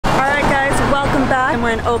And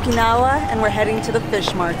we're in Okinawa and we're heading to the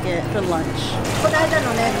fish market for lunch.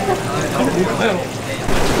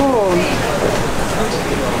 Cool.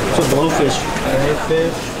 It's a blowfish.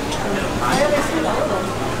 Fish.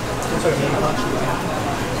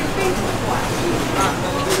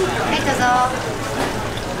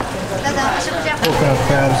 Coconut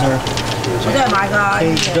crabs are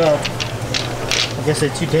caged up. I guess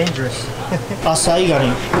they're too dangerous. Acai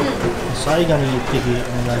gani. Acai gani yuppigi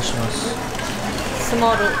onegaishimasu.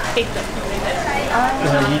 Small cake.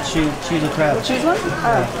 You chew the crab. Choose one?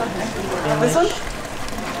 Oh, okay. This one?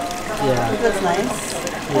 Yeah. That's nice.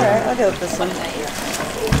 Yeah. Alright, I'll go with this one.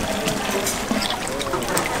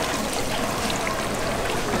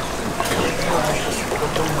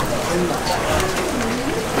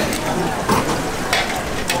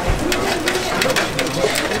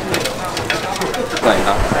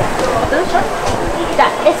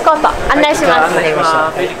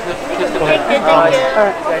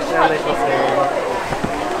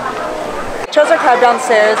 Chose our crab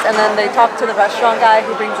downstairs and then they talked to the restaurant guy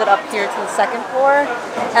who brings it up here to the second floor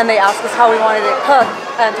and they asked us how we wanted it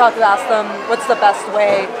cooked and talked to ask them what's the best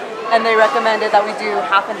way and they recommended that we do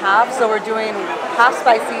half and half, so we're doing half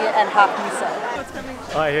spicy and half miso.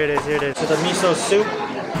 Alright, here it is, here it is. So the miso soup.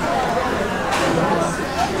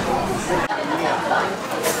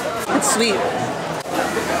 It's sweet.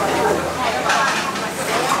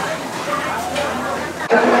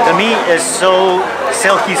 The meat is so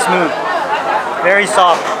silky smooth. Very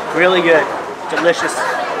soft, really good. Delicious,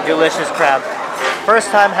 delicious crab. First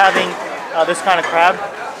time having this kind of crab.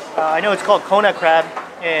 I know it's called Kona crab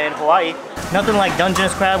in Hawaii. Nothing like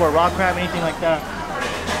Dungeness crab or rock crab, anything like that.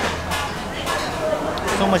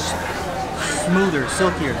 So much smoother,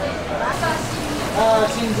 silkier.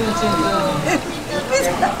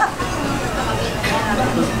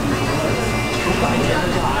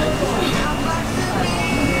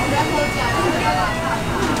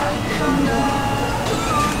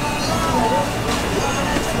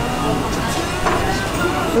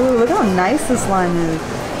 Ooh, look how nice this lime is.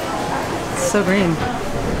 It's so green.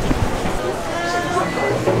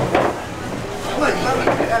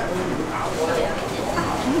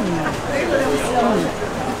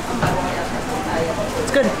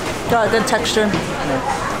 It's good. Got a good texture.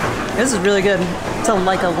 This is really good. It's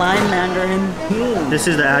like a lime mandarin. This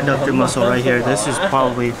is the adductor muscle right here. This is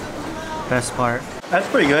probably the best part. That's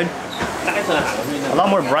pretty good. A lot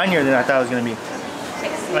more brinier than I thought it was going to be.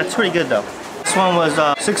 That's pretty good though. This one was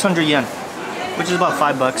 600 yen, which is about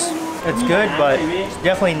 $5. It's good, but it's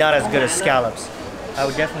definitely not as good as scallops. I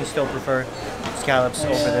would definitely still prefer scallops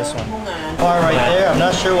over this one. Bar right there, I'm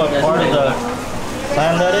not sure what part of the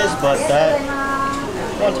lamb that is, but that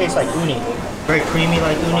one tastes like uni. Very creamy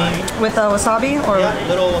like uni. With wasabi? Or yeah,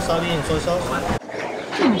 little wasabi and soy sauce.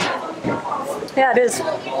 Yeah, it is.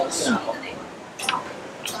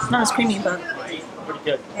 It's not as creamy, but pretty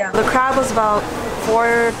good. Yeah. The crab was about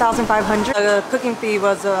 4,500. The cooking fee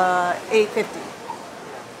was 850.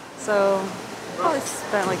 So probably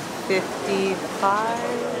spent like 55,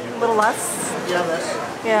 a little less. Yeah,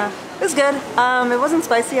 less. Yeah, it was good. It wasn't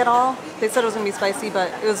spicy at all. They said it was gonna be spicy,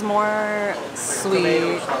 but it was more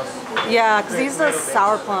sweet. Yeah, because they used the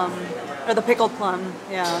sour plum or the pickled plum.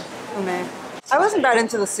 Yeah, ume. I wasn't that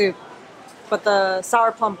into the soup, but the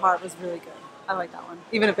sour plum part was really good. I like that one,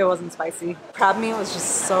 even if it wasn't spicy. Crab meat was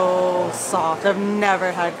just so soft. I've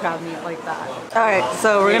never had crab meat like that. All right,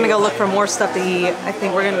 so we're gonna go look for more stuff to eat. I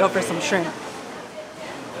think we're gonna go for some shrimp.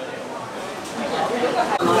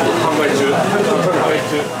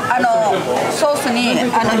 ソースに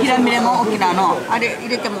平見れも沖縄のあれ入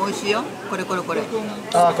れても美味しいよ。これ。あ、これ？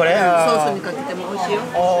ソースにかけても美味しいよ。は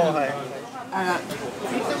い。フ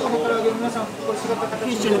ィ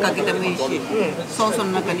ッシュにかけてもいいし、ソースの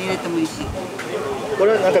中に入れてもいいし。こ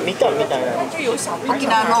れなんかみかんみたいな。沖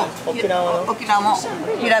縄も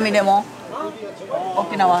平見れも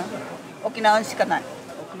沖縄しかない。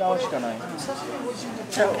沖縄しかない。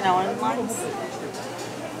沖縄の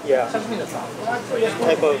Yeah. Type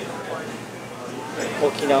of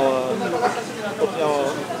Okinawa mandarin.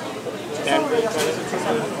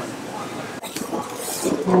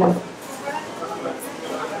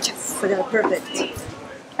 Yes, I got it perfect.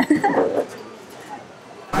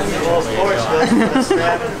 Well, of course,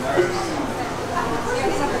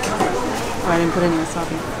 Oh, I didn't put any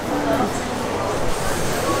wasabi.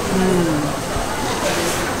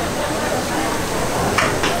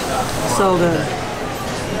 So good.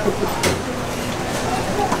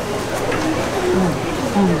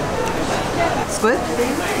 Squid?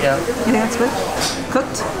 Yeah. You think that's squid?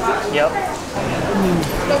 Cooked? Yep.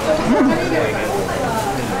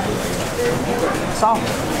 Soft.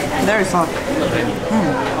 Very soft.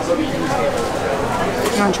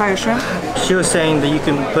 You want to try your shrimp? She was saying that you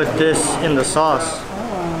can put this in the sauce.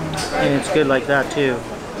 And it's good like that too.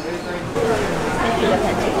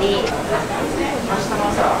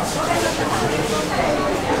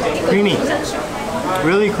 Creamy.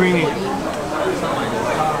 Really creamy.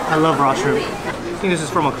 I love raw shrimp. I think this is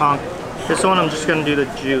from a conch. This one I'm just gonna do the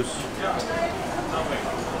juice.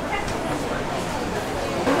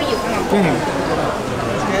 Dang.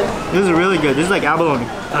 This is really good. This is like abalone.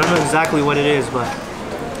 I don't know exactly what it is, but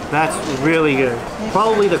that's really good.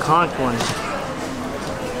 Probably the conch one.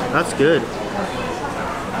 That's good.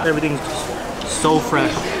 Everything's so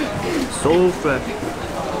fresh. So fresh.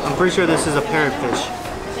 I'm pretty sure this is a parrotfish.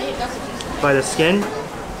 By the skin,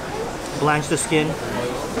 blanch the skin.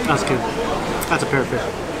 That's good. That's a parrotfish.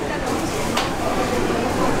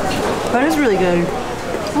 That is really good.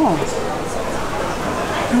 Oh.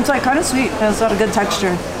 It's like kind of sweet. It's got a good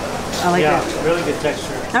texture. I like it. Yeah, really good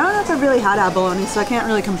texture. I don't know if I've really had abalone, so I can't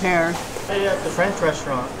really compare. Hey, at the French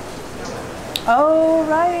restaurant. Oh,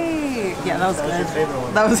 right. Yeah, that was good. That was your favorite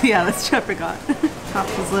one. That was, yeah, that's true. I forgot. Pop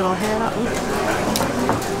his little head up.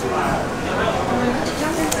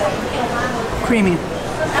 Creamy.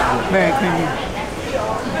 Very creamy.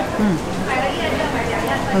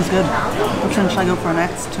 That was good. Which one should I go for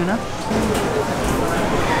next? Tuna?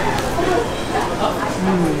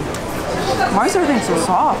 Why is everything so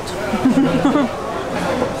soft?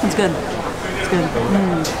 It's good. It's good.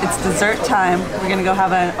 It's dessert time. We're gonna go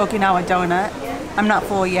have an Okinawa donut. I'm not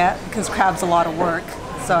full yet because crab's a lot of work,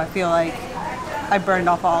 so I feel like I burned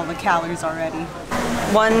off all the calories already.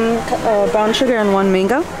 One brown sugar and one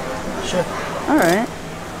mango? Sure. All right.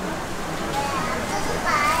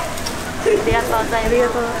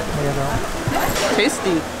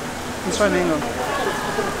 Tasty. Let's try mango.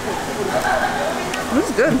 This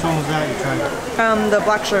is good. Which one was that you tried? The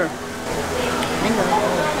black sugar. Mango.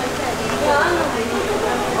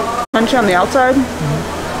 Crunchy on the outside,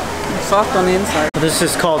 soft on the inside. This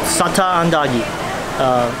is called sata andagi.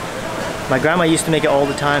 My grandma used to make it all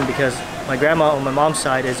the time because my grandma on my mom's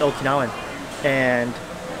side is Okinawan, and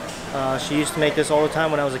she used to make this all the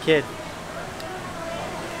time when I was a kid.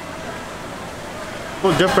 A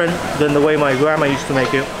little different than the way my grandma used to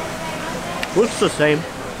make it. Looks the same.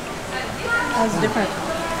 That's different.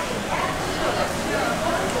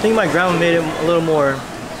 I think my grandma made it a little more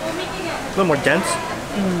dense.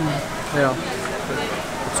 Yeah.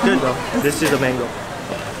 It's good though. This is a mango.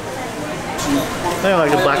 I don't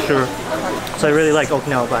like the black sugar. So I really like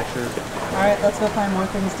Okinawa black sugar. Alright, let's go find more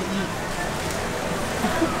things to eat.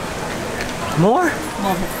 More?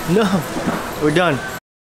 No. We're done.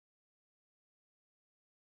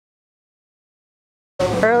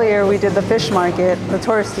 Earlier we did the fish market, the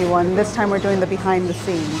touristy one. This time we're doing the behind the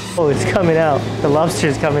scenes. Oh, it's coming out. The lobster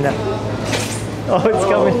is coming out. Oh, it's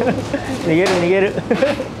coming out. You get it, you get it.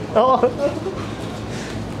 Oh.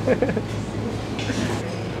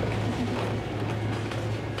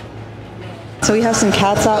 So we have some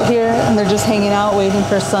cats out here and they're just hanging out waiting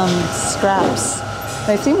for some scraps.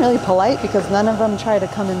 They seem really polite because none of them try to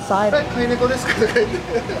come inside. 飼い猫ですか？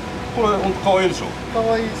これ本当可愛いでしょ。可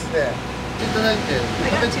愛いですね。いただいて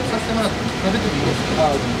食べさせてもらって食べてもいいですか？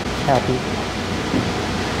 Happy.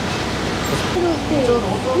 ちょうど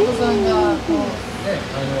弟さんが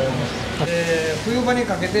冬場に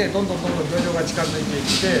かけてどんどん漁場が近づいていっ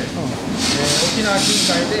て、沖縄近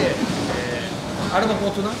海で、アルバコ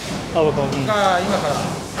ーツナが今から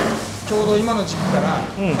ちょうど今の時期から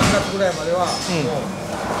3月ぐらいまではもう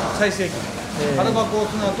最盛期、アルバコー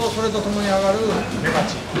ツナとそれとともに上がるメバ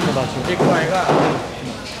チ、出来栄えが。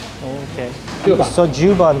Okay. So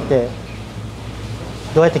 10番って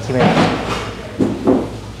どうやって決める？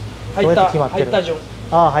入った順。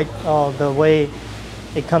Oh, the way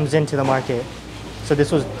it comes into the market. So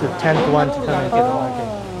this was the 10th one to come into the market.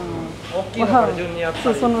 Wow.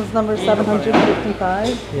 This one was number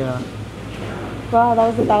 755. Yeah. Wow,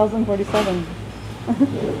 that was 1047.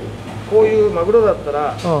 こういうマグロだった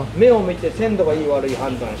ら目を見て鮮度がいい悪い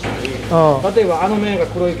判断したり、例えばあの目が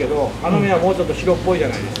黒いけどあの目はもうちょっと白っぽいじゃ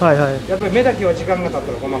ないですか。やっぱり目だけは時間が経っ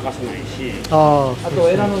たらごまかせないし、あと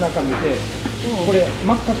エラの中見てこれ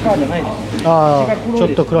真っ赤っかじゃないですね。ちょっ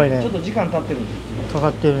と黒いね。ちょっと時間経ってるんです。かか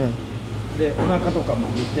ってるね。でお腹とかも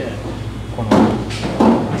見てこの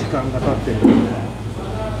時間が経ってる。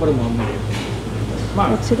これもあんまりま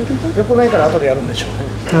あよくないから後でやるんでしょうね。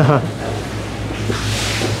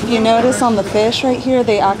You notice on the fish right here,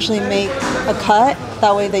 they actually make a cut.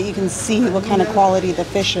 That way that you can see what kind of quality the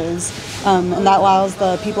fish is. And that allows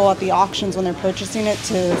the people at the auctions when they're purchasing it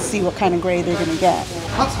to see what kind of grade they're going to get.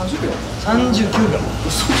 39秒。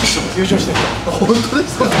優勝してる。本当で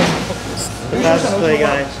すか。 Fast play,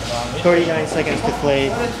 guys. 39 seconds to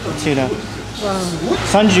play tuna.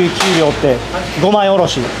 39秒って5枚おろ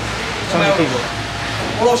し。39秒。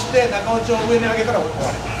下ろして中落ちを上に上げたら終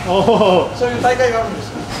わり。そういう大会があるんです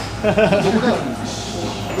よ。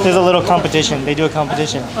There's a little competition. They do a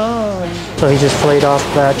competition. Oh. So he just flayed off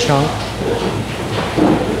that chunk.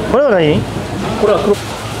 これは何？これは黒。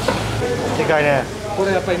でかいね。こ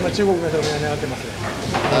れやっぱり今中国の人が狙ってますね。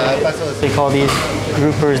They call these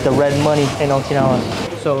groupers the red money in Okinawa.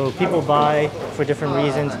 So people buy for different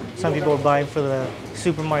reasons. Some people are buying for the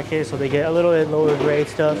supermarket, so they get a little bit lower grade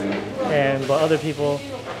stuff. But other people,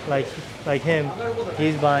 like him,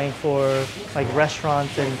 he's buying for like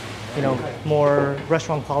restaurants and more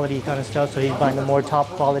restaurant quality kind of stuff. So he's buying the more top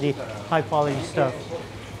quality, high quality stuff.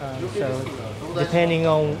 So depending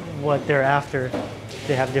on what they're after,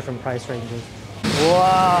 they have different price ranges.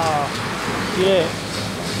 Wow! Yeah.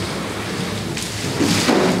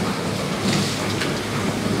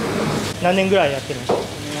 何年ぐらいやってるの？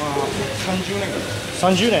 30年。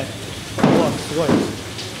30年。うわ、すごい。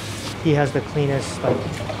He has the cleanest like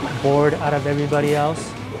board out of everybody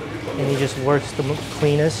else, and he just works the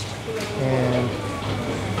cleanest, and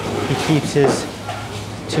he keeps his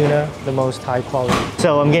tuna the most high quality.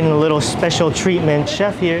 So I'm getting a little special treatment.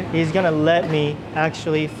 Chef here, he's gonna let me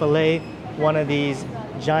actually fillet one of these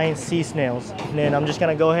giant sea snails, and then I'm just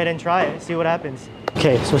gonna go ahead and try it, see what happens.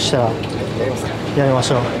 Okay, そしたらやりま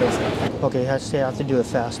しょう。Okay, I have to do it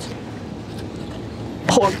fast.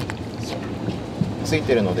 つい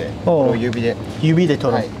てるので、これを指で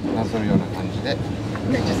取る。はい、なぞるような感じで。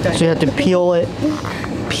So you have to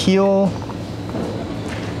peel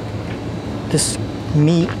this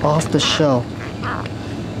meat off the shell.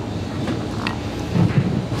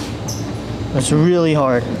 It's really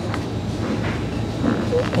hard.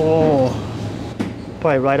 Oh,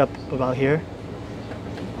 probably right up about here.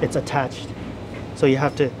 It's attached, so you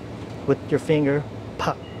have to, with your finger,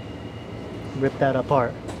 pop, rip that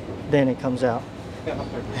apart. Then it comes out.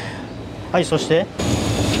 はい、そして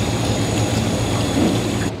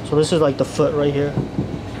So this is like the foot right here,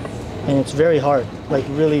 and it's very hard, like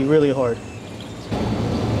really, really hard.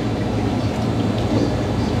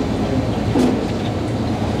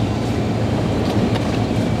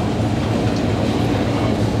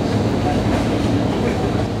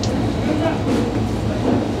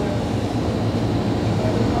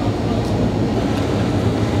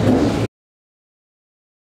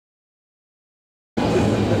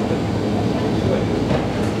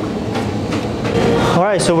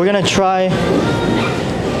 Alright, so we're gonna try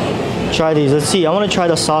these. Let's see, I want to try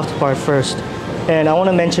the soft part first. And I want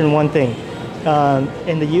to mention one thing.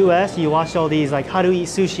 In the US, you watch all these like how to eat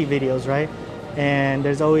sushi videos, right? And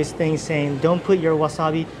there's always things saying, don't put your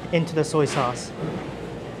wasabi into the soy sauce.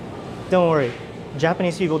 Don't worry,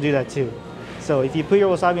 Japanese people do that too. So if you put your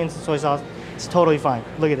wasabi into soy sauce, it's totally fine.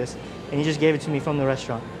 Look at this. And he just gave it to me from the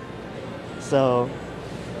restaurant. So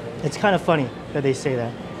it's kind of funny that they say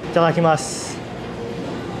that. Itadakimasu.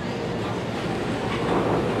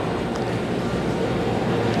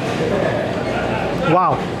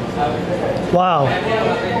 Wow. Wow.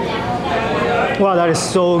 Wow, that is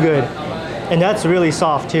so good. And that's really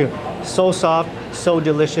soft too. So soft, so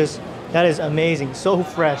delicious. That is amazing. So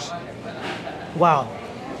fresh. Wow.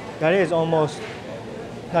 That is almost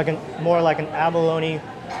like more like an abalone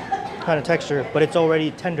kind of texture, but it's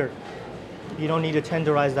already tender. You don't need to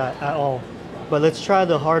tenderize that at all. But let's try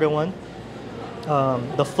the harder one.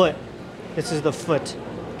 The foot. This is the foot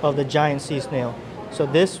of the giant sea snail. So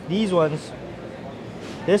these ones,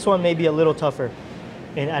 this one may be a little tougher.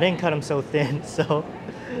 And I didn't cut them so thin, so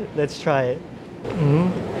let's try it.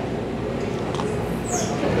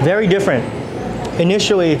 Very different.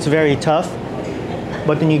 Initially, it's very tough,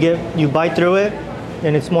 but then you bite through it,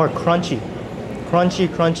 and it's more crunchy. Crunchy,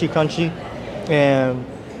 crunchy, crunchy, and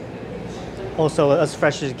also as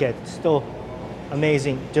fresh as it gets. Still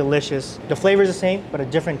amazing, delicious. The flavor is the same, but a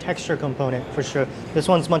different texture component for sure. This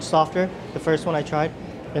one's much softer, the first one I tried,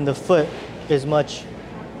 and the foot is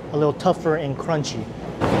a little tougher and crunchy.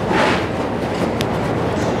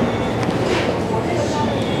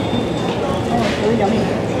 Oh, really yummy.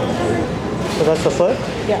 So that's the foot?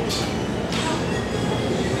 Yeah.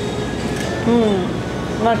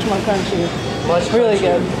 Much more crunchy. Much really crunchy.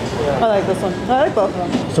 good. Yeah. I like this one. I like both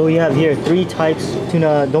of them. So we have here 3 types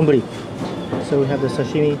tuna donburi. So we have the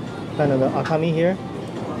sashimi, kind of the akami here.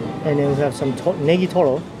 and then we have some negi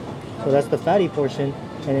toro, so that's the fatty portion,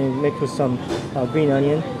 and then mixed with some green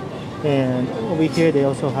onion. And over here they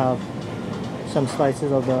also have some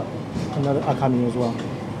slices of another akami as well.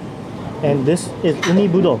 And this is umi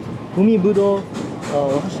budo. Umi budo,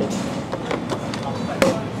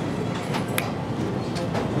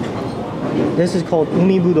 this is called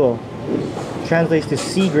umi budo. Translates to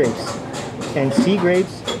sea grapes. And sea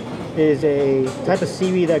grapes is a type of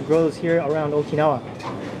seaweed that grows here around Okinawa.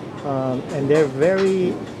 And they're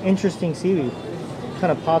very interesting seaweed.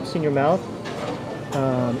 Kind of pops in your mouth.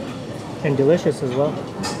 And delicious as well.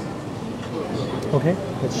 Okay,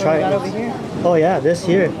 let's try it. Over here? Oh yeah, this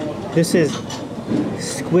here. This is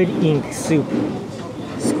squid ink soup.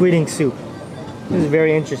 Squid ink soup. This is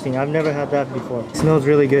very interesting. I've never had that before. It smells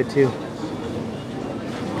really good too.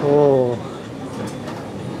 Oh,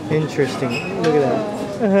 interesting. Look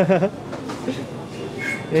at that.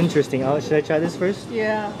 Interesting. Should I try this first?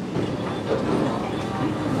 Yeah.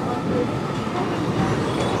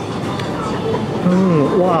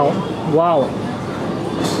 Wow. Wow.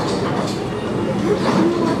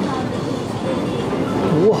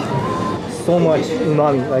 Whoa. So much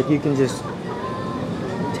umami. Like you can just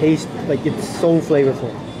taste, like it's so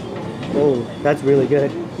flavorful. Oh, that's really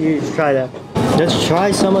good. You just try that. Let's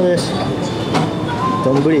try some of this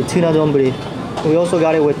donburi, tuna donburi. We also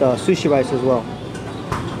got it with sushi rice as well.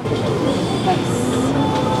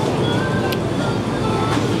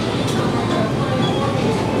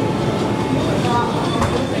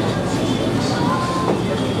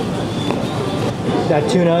 That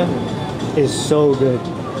tuna is so good.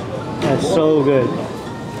 That's so good.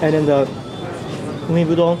 And then the umi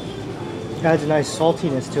budon adds a nice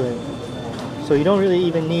saltiness to it. So you don't really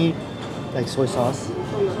even need like soy sauce.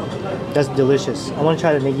 That's delicious. I want to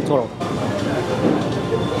try the negi toro.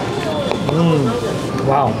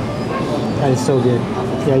 Wow. That is so good.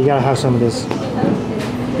 Yeah, you gotta have some of this.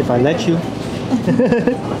 If I let you.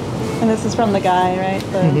 And this is from the guy, right?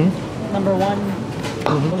 The number one. そ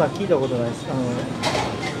んな聞いたことないです。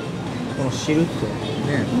この汁って。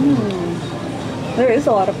There is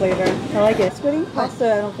a lot of flavor. I like it. Squid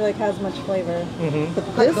pasta, I don't feel like has much flavor. But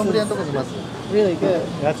this is really good.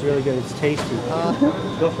 That's really good. It's tasty.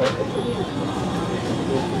 Go for it.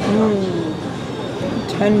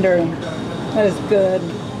 Tender. That is good.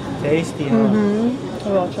 Tasty, huh?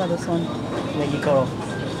 Oh, I'll try this one. Negi toro.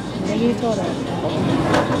 Negi toro.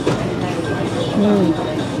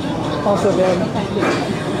 Also good.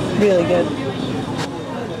 Really good.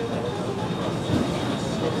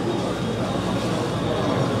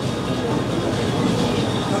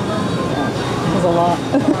 There's a lot.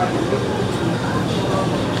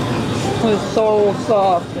 It was so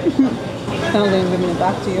soft. I don't think I'm giving it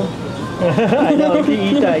back to you. I know, you can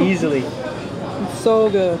eat that easily. It's so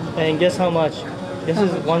good. And guess how much? This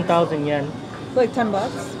is 1,000 yen. It's like $10.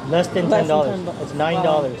 Less than $10. It's $9.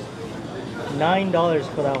 Wow. $9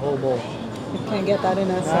 for that whole bowl. You can't get that in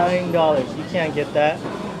SF. $9. You can't get that.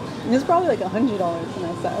 It's probably like $100 in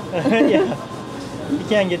SF. Yeah. You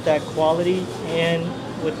can't get that quality and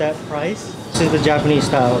with that price. This is the Japanese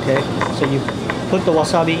style, okay? So you put the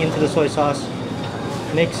wasabi into the soy sauce,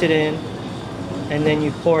 mix it in, and then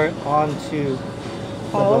you pour it onto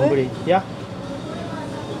the donburi. Yeah.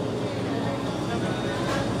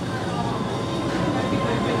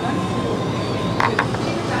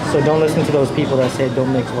 So don't listen to those people that say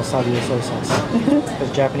don't mix wasabi with soy sauce.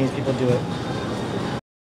 Because Japanese people do it.